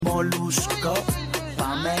Molusco,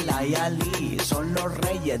 Pamela y Ali son los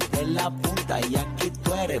reyes de la punta y aquí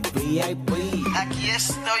tú eres VIP. Aquí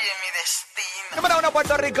estoy en mi destino. Número 1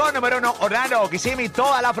 Puerto Rico, número 1 Orlando, Kissimmee,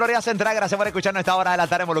 toda la Florida Central. Gracias por escucharnos a esta hora de la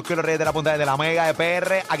tarde. Molusco y los Reyes de la Punta de la Mega de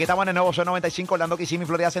PR. Aquí estamos en el nuevo Sol 95, Orlando, Kissimmee,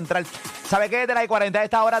 Florida Central. ¿Sabe qué? De la I-40 a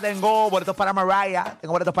esta hora tengo boletos para Mariah,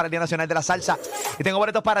 tengo boletos para el Día Nacional de la Salsa y tengo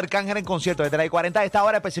boletos para Arcángel en concierto. Desde la I-40 a esta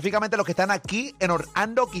hora, específicamente los que están aquí en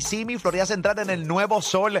Orlando, Kissimmee, Florida Central, en el nuevo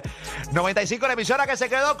Sol 95, la emisora que se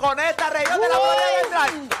quedó con esta región de la Florida Central.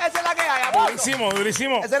 Esa es la que hay, amor. Durísimo,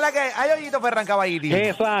 durísimo. Esa es la que hay. Hay Ollito Ferran Caballiti.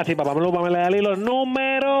 Eso así, papá, vamos a darle los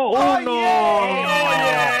números uno. Oye.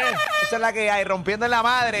 Esa es la que hay, rompiendo en la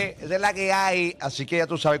madre. Esa es la que hay. Así que ya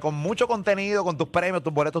tú sabes, con mucho contenido, con tus premios,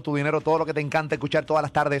 tus boletos, tu dinero, todo lo que te encanta escuchar todas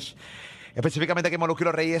las tardes. Específicamente aquí en Molusco y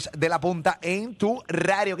los Reyes de la Punta en tu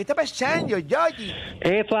radio. ¿Qué está pasando, Yogi?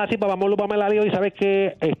 Eso así, papá, vamos a darle y sabes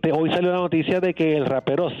que hoy salió la noticia de que el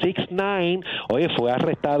rapero 6ix9ine, oye, fue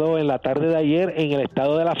arrestado en la tarde de ayer en el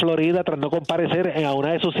estado de la Florida tras no comparecer a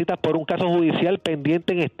una de sus citas por un caso judicial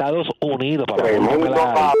pendiente en Estados Unidos, papá.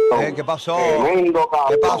 ¿Qué pasó? Tremendo cabrón.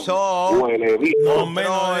 ¿Qué pasó? Huele bicho. No, hombre,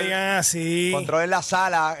 no digan así. Control en la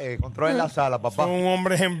sala, control en la sala, papá. Son un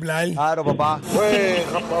hombre ejemplar. Claro, papá. Pues,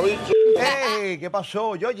 rapabicho. ¿Qué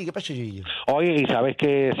pasó, Yogi? ¿Qué pasó, Yogi? Oye, y sabes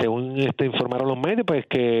que según informaron los medios, pues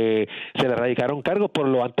que se le radicaron cargos por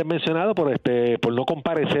lo antes mencionado, por no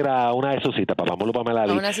comparecer a una de sus citas, papá.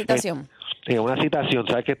 ¿A una citación? Sí, una citación.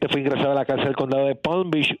 Sabes que fue ingresado a la cárcel del condado de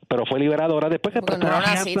Palm Beach, pero fue liberado ahora después que Porque no era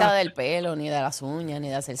una cita del pelo, ni de las uñas, ni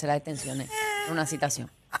de hacerse las extensiones. Era una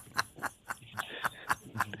citación.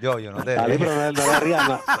 Yo no te... Ali, pero no le rías.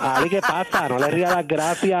 Ali, ¿qué pasa? No le rías las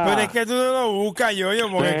gracias. Pero es que tú no lo buscas, yo,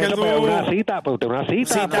 porque es que tú... Pero una cita, pues una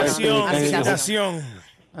cita. Citación, pues, citación.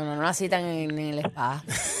 No una cita en el spa.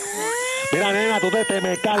 Mira, nena, tú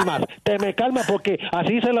te me calmas porque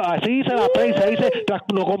así se la prensa dice tras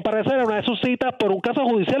no comparecer a una de sus citas por un caso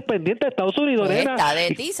judicial pendiente de Estados Unidos, Pues nena. está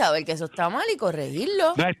de ti saber que eso está mal y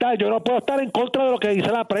corregirlo. No está, yo no puedo estar en contra de lo que dice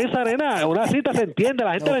la prensa, nena. Una cita se entiende,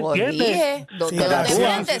 la gente lo entiende. Corrige. ¿Dónde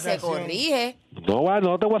Citación, se citación. corrige?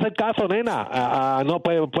 No te voy a hacer caso, nena. No,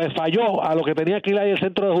 pues falló a lo que tenía que ir ahí el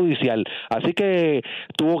centro judicial. Así que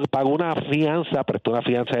pagó una fianza, prestó una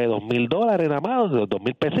fianza de $2,000 nada más, de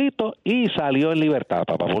 $2,000 y salió en libertad,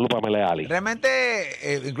 papá. Pamela Ali. Realmente,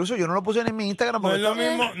 incluso yo no lo puse en mi Instagram. No es lo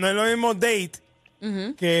mismo date,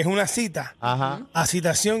 que es una cita, Ajá. a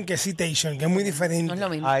citación, que es citation, que es muy diferente. No es lo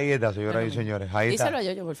mismo. Ahí está, señoras y señores. Ahí está. Díselo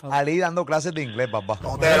a yo, por favor. Ali dando clases de inglés, papá.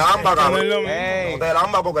 No te lamba, No es cabrón. lo mismo. Ey. No te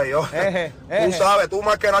lamba porque yo. Tú sabes, tú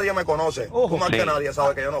más que nadie me conoces. Tú más Sí. que nadie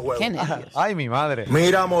sabes que yo no juego. Qué nervios. Ay, mi madre.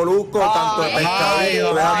 Mira, Molusco, canto de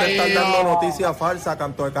pescadillo. Deja de estar dando noticias falsas,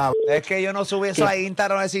 canto de cabrón. Es que yo no subí eso a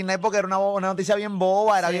Instagram de Sidney porque era una noticia bien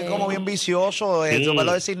boba, era bien como bien vicioso. Sí.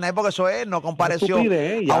 Subirlo de Sidney porque eso es, no compareció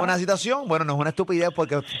Estupidez, ya. a una citación. Bueno, no es una estupidez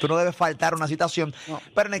porque tú no debes faltar a una citación. No.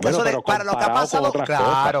 Pero en el Bueno, caso de, pero para lo que ha comparado con pasado, otras claro,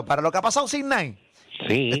 cosas. para lo que ha pasado Sidney.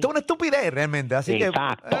 Sí. Esto es una estupidez realmente, así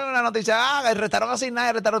Exacto. que es una noticia, arrestaron a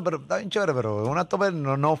Sidney, pero está bien chévere, pero una estupidez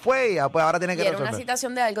no fue y ya, pues ahora tiene Y que era una resolver.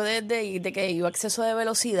 citación de algo de que iba a exceso de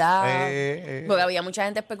velocidad. Porque había mucha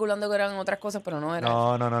gente especulando que eran otras cosas, pero no era.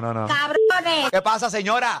 No. ¿Qué pasa,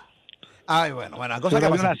 señora? Ay, bueno, cosa que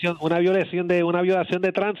pasa. Una violación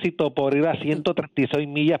de tránsito por ir a 136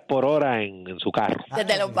 millas por hora en su carro.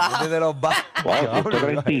 Desde los bajos. Desde los bajos. Wow,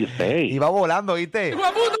 136. Iba volando, ¿viste? Eso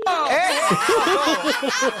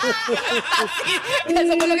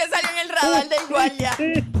fue lo que salió en el radar del guardia.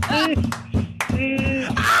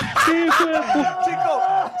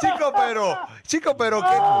 Chico, pero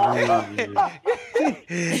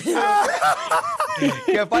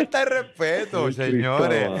qué falta de respeto,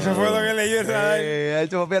 señores. Eso fue lo que leí el radar.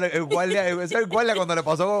 El guardia, ese es el guardia cuando le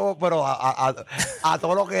pasó, pero a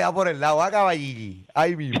todo lo que da por el lado, a caballigi.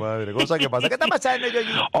 Ay, mi madre, cosa que pasa. ¿Qué está pasando,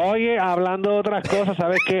 Yogi? Oye, hablando de otras cosas,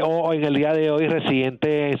 ¿sabes qué? En el día de hoy,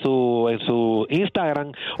 Residente en su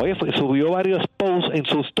Instagram, oye, subió varios posts en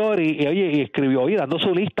su story y escribió, oye, dando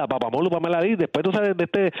su lista, Papamolu, Pamela Ali. Después, tú sabes,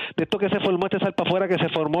 de esto que se formó, salpa afuera que se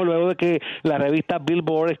formó luego de que la revista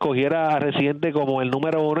Billboard escogiera a Residente como el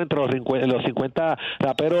número 1 entre los 50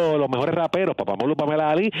 raperos, los mejores raperos, Papamolu,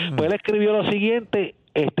 Pamela Ali. Pues él escribió lo siguiente.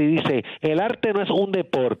 Dice, el arte no es un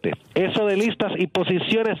deporte, eso de listas y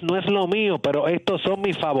posiciones no es lo mío, pero estos son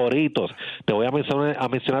mis favoritos. Te voy a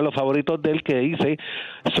mencionar los favoritos de él, que dice,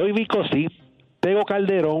 soy Vico C, Tego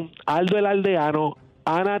Calderón, Aldo el Aldeano,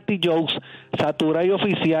 Ana T. Jokes, Saturay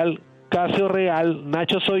Oficial, Casio Real,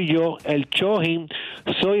 Nacho Soy Yo, El Chojin,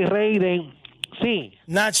 Soy Reiden, sí.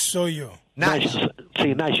 Nach soy yo. Nach.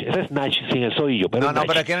 Sí, Nach. Ese es Nach, sin el soy yo. Pero No,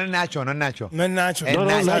 pero es que no es Nacho, no es Nacho. No es Nacho. Es No,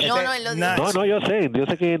 Nach. no, Ese- No, él lo dijo. No, yo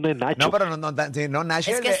sé que no es Nacho. No, pero no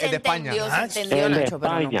Nacho Es es que el de España. se entendió, el de Nacho,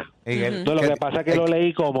 pero no. España. Y el- No, lo que pasa es que lo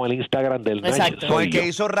leí como el Instagram del Nach. Exacto. Con soy el que yo.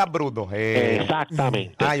 hizo Rap Bruto.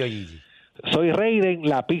 Exactamente. Ay, oye. Soy Raiden,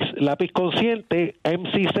 lápiz consciente,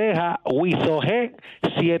 MC Ceja, Wiso G,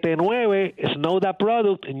 79, Snow Da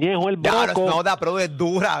Product, Ñejo el Ya, Broco. no, da, pero es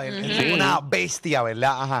dura, ¿verdad? Es una bestia,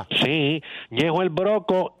 ¿verdad? Ajá. Sí, Ñejo el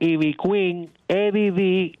Broco, Ivy Queen, Eddie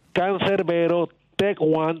D, Cancerbero, Tech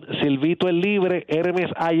One, Silvito el Libre, Hermes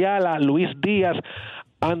Ayala, Luis Díaz,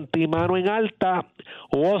 Antimano en Alta,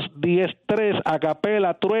 Woz 10-3,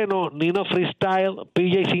 Acapela, Trueno, Nino Freestyle,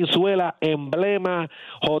 PJ Sinzuela, Emblema,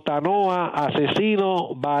 Jotanoa,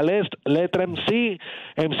 Asesino, Balest, Letra MC,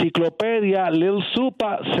 Enciclopedia, Lil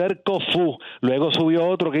Supa, Cerco Fu. Luego subió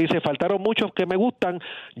otro que dice, faltaron muchos que me gustan,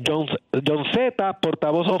 John Z,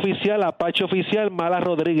 portavoz oficial, Apache oficial, Mala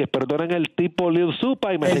Rodríguez, perdonen el tipo Lil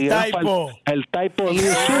Supa y me El seguirán typo. el typo Lil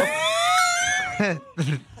Supa.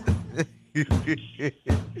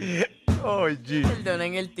 Oye.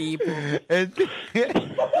 Perdonen el tipo. Este-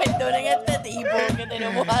 Perdonen este tipo que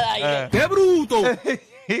tenemos al aire. ¡Qué bruto!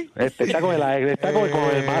 Está con el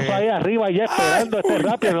mazo ahí arriba ya esperando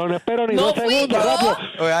rápido, no espero ni No 2 fui segundos, yo. rápido.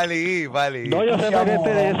 Oye, Ali, vale. No, yo sé por qué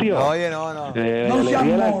te decía. Oye, no.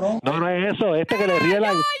 No es eso, que le ríe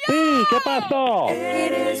la... Sí, ¿qué pasó?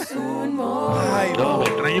 Ay, No, me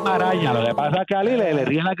trae maraña. Lo que pasa es que a Ali le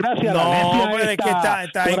ríe la gracia. la no, necia pero es que esta,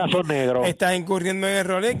 corazón negro. estás incurriendo en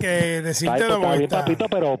errores que decírtelo Está como bien, está. papito,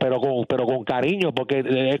 pero con cariño, porque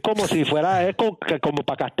es como si fuera, como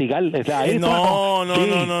para castigar. O sea, ahí No.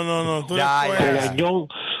 Sí, Tú Ya, no ya, puedes. regañón.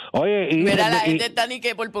 Oye, y... Mira, la y- gente está ni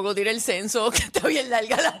que por poco tira el censo, que está bien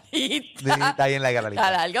larga la lista. Sí, está bien la lista.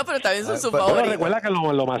 Está larga, pero también son sus pero Bueno, favoritos. recuerda que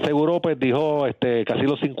lo más seguro, pues dijo casi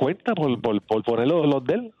los 50 por poner los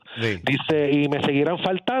de él. Sí. Dice, y me seguirán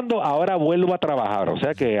faltando, ahora vuelvo a trabajar. O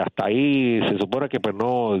sea que hasta ahí se supone que pues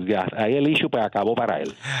no, ya, ahí el issue pues acabó para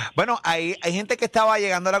él. Bueno, hay gente que estaba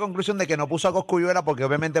llegando a la conclusión de que no puso a Cosculluela porque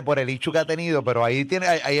obviamente por el issue que ha tenido, pero ahí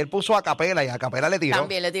él puso a Capela y a Capela le tiró.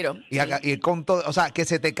 También le tiró. Y con todo, o sea, que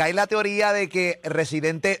se te cae la teoría de que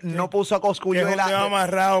Residente no puso a Que es un Cosculluela. tema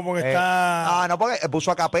amarrado porque está... No, porque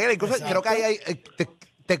puso a Capela. Incluso creo que ahí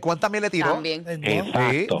Tecuan también le tiró. También. Sí,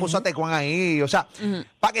 Exacto. puso a Tecuan ahí. O sea,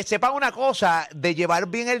 para que sepan una cosa de llevar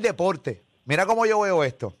bien el deporte. Mira cómo yo veo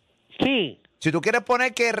esto. Sí. Si tú quieres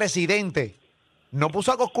poner que Residente no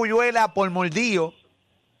puso a Cosculluela por mordido,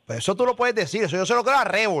 pues eso tú lo puedes decir. Eso yo se lo creo a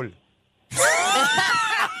Rebol.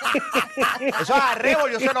 Eso a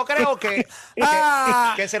Rebol yo se lo creo que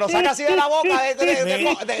se lo saca así de la boca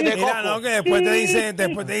de Mira, Coco. no, que después te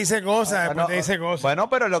dice cosas, después te dice cosas. Bueno,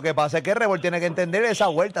 pero lo que pasa es que Rebol tiene que entender esa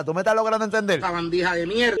vuelta. ¿Tú me estás logrando entender? Esta bandija de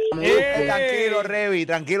mierda.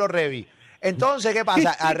 Tranquilo, Revi. Entonces, ¿qué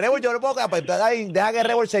pasa? A Rebol yo lo puedo... Pues, deja que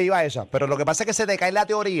Rebol se iba a esa. Pero lo que pasa es que se te cae la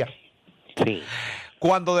teoría. Sí.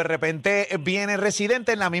 Cuando de repente viene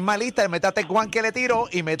Residente en la misma lista, mete a Tecuan que le tiró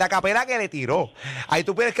y mete a Capela que le tiró. Ahí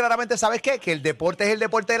tú puedes claramente, ¿sabes qué? Que el deporte es el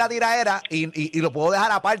deporte de la tiraera y lo puedo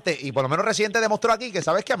dejar aparte. Y por lo menos Residente demostró aquí que,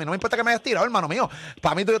 ¿sabes qué? A mí no me importa que me hayas tirado, hermano mío.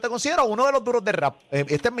 Para mí yo te considero uno de los duros de rap.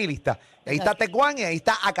 Esta es mi lista. Ahí está Tecuan y ahí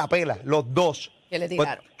está Acapela, los dos. Que le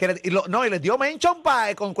tiraron. Y les dio mention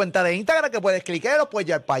con cuenta de Instagram que puedes clicar y lo puedes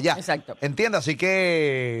llevar para allá. Exacto. ¿Entiendes? Así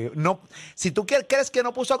que no, si tú crees que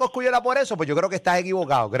no puso a Cosculluela por eso, pues yo creo que estás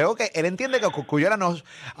equivocado. Creo que él entiende que Cosculluela no.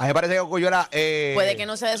 A mí me parece que Cosculluela. Puede que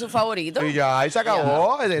no sea de su favorito. Y ya, ahí se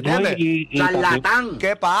acabó. ¿Entiendes? Y Charlatán.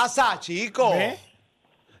 ¿Qué pasa, chico?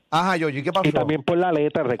 Ajá, Yoyi, ¿qué pasó? Y también por la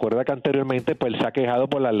letra, recuerda que anteriormente pues se ha quejado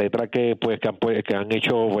por las letras que han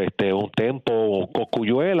hecho un Tempo o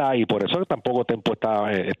Cosculluela y por eso tampoco Tempo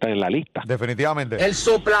está en la lista. Definitivamente. El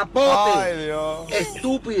soplapote, Ay, Dios.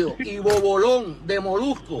 estúpido y bobolón de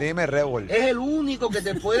Molusco. Dime, Rebol. Es el único que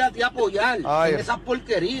te puede a ti apoyar Ay. en esas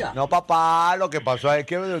porquerías. No, papá, lo que pasó es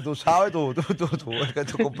que tú sabes, tú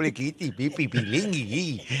compliquiti, pipi,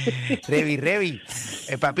 pilingui, revi,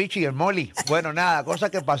 el papichi y el Molly. Bueno, nada, cosas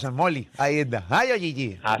que pasan, Molly. Ahí está. Ay,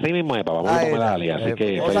 Gigi. Así mismo es, papá, vamos Ahí a comer está. la liga, así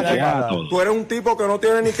que Cosa que felicidades pasa. a todos. Tú eres un tipo que no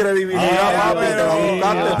tiene ni credibilidad, Ah, papi. Te la pero-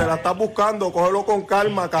 buscaste, te la estás buscando. Cógelo con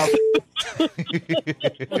calma, cabrón.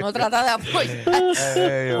 Uno trata de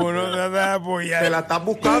apoyar. Uno trata de Te apoyar. la estás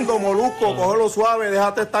buscando, Molusco. Cógelo suave.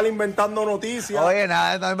 Déjate estar inventando noticias. Oye,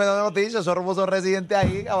 nada, están inventando noticias, son rumosos residentes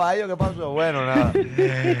ahí, caballo, ¿qué pasó? Bueno, nada.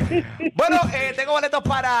 Bueno, tengo boletos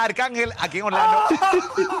para Arcángel aquí en Orlando.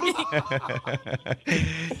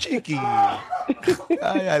 Chiqui.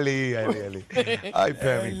 Ay, Ali. Ay,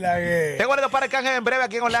 Pemi. La que- Tengo boletos para Arcángel en breve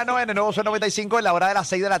aquí en Orlando, en el nuevo Sol 95, en la hora de las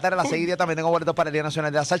 6 de la tarde, a las 6 y 10 también tengo boletos para el Día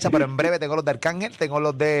Nacional de la Salsa, pero en breve Bebe, tengo los de Arcángel, tengo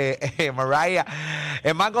los de Mariah.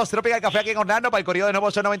 En Mango Tropical Café aquí en Orlando para el corrido de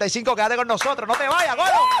Nuevo Sol 95. Quédate con nosotros, no te vayas, Golo.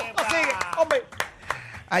 Sigue, hombre.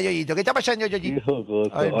 Ay, Yoyito, ¿qué está pasando, Yoyito?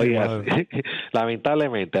 Oye,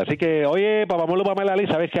 lamentablemente. Así que, oye, Papamolo, Pamela Ali,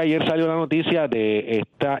 sabes que ayer salió la noticia de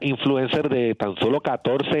esta influencer de tan solo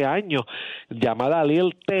 14 años llamada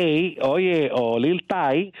Lil Tay, o Lil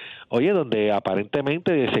Tay, donde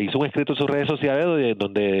aparentemente se hizo un escrito en sus redes sociales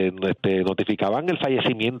donde notificaban el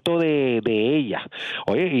fallecimiento de ella.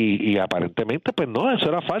 Oye, y aparentemente, pues no, eso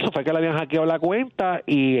era falso, fue que le habían hackeado la cuenta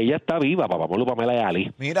y ella está viva, Papamolo, Pamela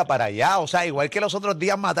Ali. Mira para allá, o sea, igual que los otros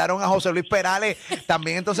días mataron a José Luis Perales,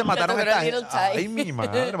 también entonces mataron a esta gente. Ay, mi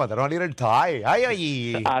madre, mataron a Little Ty.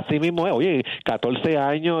 Ay. Así mismo es. Oye, 14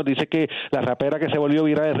 años, dice que la rapera que se volvió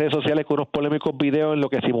viral en redes sociales con unos polémicos videos en lo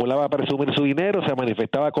que simulaba presumir su dinero, se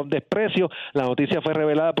manifestaba con desprecio. La noticia fue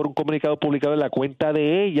revelada por un comunicado publicado en la cuenta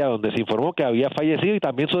de ella, donde se informó que había fallecido y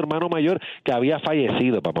también su hermano mayor que había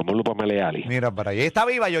fallecido, Papamolo, Pamela Ali. Mira para allá, está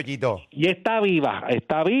viva, Yoyito. Y está viva,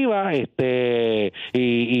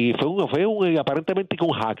 y fue un aparentemente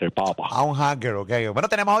un hacker, papá. Un hacker, ok. Bueno,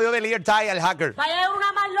 tenemos audio de Little Ty, el hacker. Vaya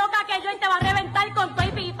una más loca que yo y te va a reventar con tu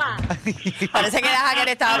y pipa. Parece que la hacker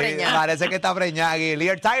estaba preñada. Parece que está preñada aquí.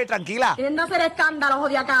 Little Ty, tranquila. Queriendo hacer escándalo,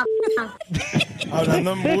 jodida acá.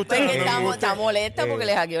 Hablando en busta. Es que está molesta porque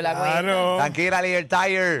le hackeó la cuenta. Claro. Tranquila, Little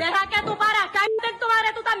Tyer. Deja que tú paras. Cállate en tu madre,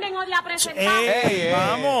 tú también odias presentar. Ey,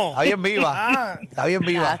 vamos. Está bien viva. Está bien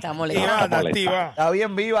viva. Está molesta. Activa. Está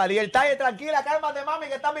bien viva. Little Tyer, tranquila, cálmate, mami,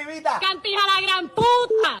 que está vivita. Cantija la gran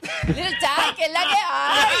puta. Little Ty, ¿qué es la que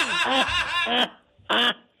hay?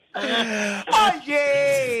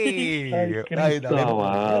 ¡Oye! Ay, Cristo, yo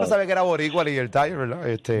amado. no sabía que era boricua Little Tyer, ¿verdad?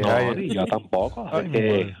 No, ni yo tampoco.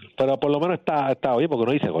 Pero por lo menos está oye, porque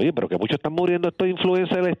uno dice, oye, pero que muchos están muriendo estos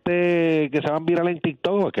influencers que se van viral en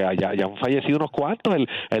TikTok, porque ya han fallecido unos cuantos,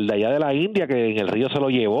 el de allá de la India, que en el río se lo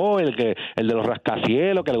llevó, el de los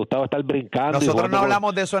rascacielos, que le gustaba estar brincando. Nosotros no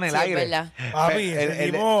hablamos de eso en el aire. Es verdad. Papi,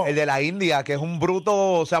 El de la India, que es un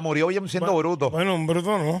bruto, o sea, murió bien siendo bruto. Bueno, un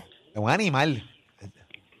bruto no. Es un animal.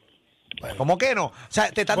 ¿Cómo que no? O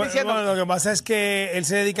sea, te están diciendo... Bueno, lo que pasa es que él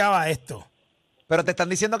se dedicaba a esto. Pero te están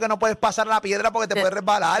diciendo que no puedes pasar la piedra porque te puedes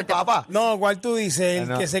resbalar, papá. No, ¿cuál tú dices? ¿El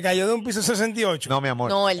No. que se cayó de un piso 68? No, mi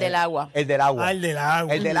amor. No, el del agua. El del agua. Ah, el del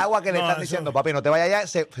agua. El del agua que le No, están eso- diciendo, papi, no te vayas allá.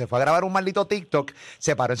 Se fue a grabar un maldito TikTok,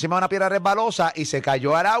 se paró encima de una piedra resbalosa y se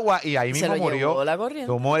cayó al agua y ahí Se mismo lo murió. llevó la corriente.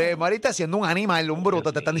 Tú moriste siendo un animal, un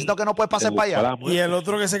bruto. Te están diciendo que no puedes pasar para allá. Y el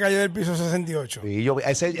otro que se cayó del piso 68. Sí,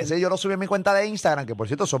 ese yo lo subí en mi cuenta de Instagram, que por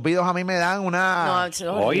cierto, esos videos a mí me dan una... No,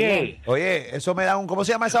 eso es horrible. Oye, Eso me da un... ¿Cómo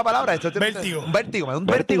se llama esa palabra? Vértigo. Un vértigo, me da un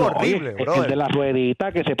vértigo horrible, oye, brother. el de la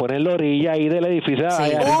ruedita que se pone en la orilla ahí del edificio Sí.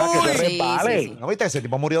 ahí arriba que se Uy, resbale. sí. ¿No viste? Ese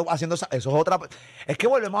tipo murió haciendo eso es otra... Es que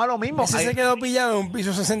volvemos a lo mismo. Ese Ay, se quedó pillado en un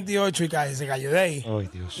piso 68 y se cayó de ahí. Ay,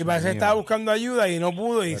 Dios Y parece que mío. estaba buscando ayuda y no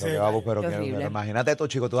pudo y Pero, se... qué babo, pero Qué que- horrible. pero imagínate esto,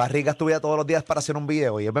 chico. Tú arriesgas tu vida todos los días para hacer un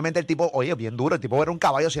video. Y obviamente el tipo, oye, bien duro. El tipo era un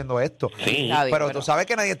caballo haciendo esto. Sí. Está bien, Pero bueno. tú sabes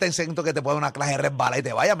que nadie está exento que te puede dar una clase de resbala y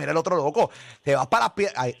te vaya. Mira el otro loco. Te vas para las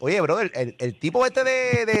piedras. Oye, brother, el tipo este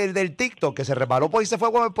del TikTok que se resbaló por y se fue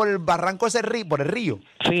por el barranco ese río, por el río.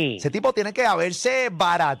 Sí. Ese tipo tiene que haberse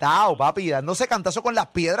baratado, papi, dándose cantazo con las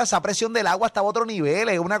piedras. Esa presión del agua estaba a otro nivel.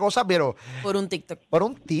 Es una cosa, pero Por un TikTok. por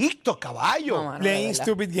un TikTok, caballo. No, mano, de Playing verdad.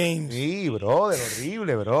 Stupid Games. Sí, brother,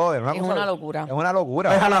 horrible, brother. Es una locura. Es una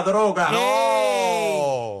locura. Deja la droga.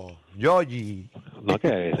 ¡No! Yogi. No,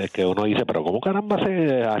 es que uno dice, pero ¿cómo caramba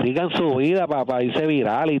se arriesgan su vida para irse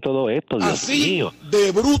viral y todo esto? Dios mío.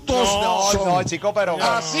 de brutos No, chico, pero...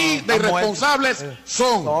 Así de Están irresponsables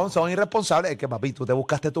son. Son irresponsables. Es que, papi, tú te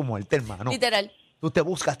buscaste tu muerte, hermano. Literal. Tú te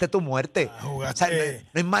buscaste tu muerte. jugaste. O sea,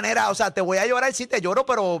 no hay manera, o sea, te voy a llorar si te lloro,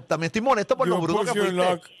 pero también estoy molesto por lo You bruto push que your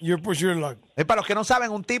fuiste. luck. You push your luck. Para los que no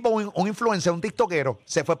saben, un tipo, un influencer, un tiktokero,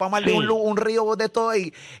 se fue para mal de Sí. un río de todo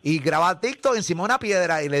y graba TikTok encima de una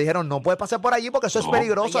piedra y le dijeron, no puedes pasar por allí porque eso es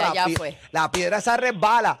peligroso. Ya, La ya pi- fue. La piedra esa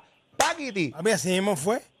resbala. ¡Paquiti! Papi, así mismo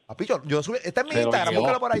fue. Papi, yo subí, está en mi Se lo Instagram, llevó.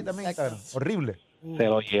 búscalo por ahí también. Instagram. Horrible. Se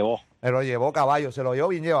lo llevó. Se lo llevó caballo, se lo llevó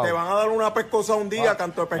bien llevado. Te van a dar una pescosa un día,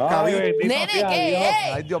 canto de Ay, pescadito. bendito Nene, sea ¿qué Dios.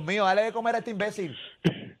 es? Ay, Dios mío, dale de comer a este imbécil.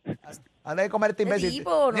 Dale de comer a este ¿Qué imbécil.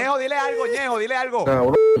 tipo, no? Ñejo, dile algo, Ñejo, dile algo.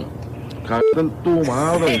 Cabrón. Cállate en tu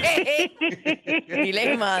madre.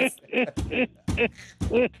 Dile más.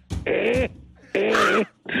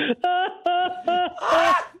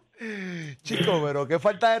 Chico, pero qué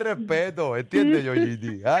falta de respeto, ¿entiendes,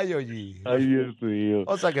 Yoyiti? Ay, Yoyi. Ay, Dios mío.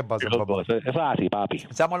 O sea, ¿qué pasa, papá? Eso es así, papi.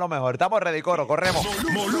 Seamos lo mejor. Estamos ready, coro, corremos.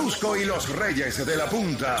 Molusco y los Reyes de la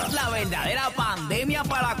Punta. La verdadera pandemia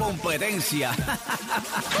para la competencia.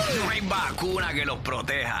 No hay vacuna que los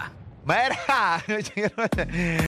proteja. Mira.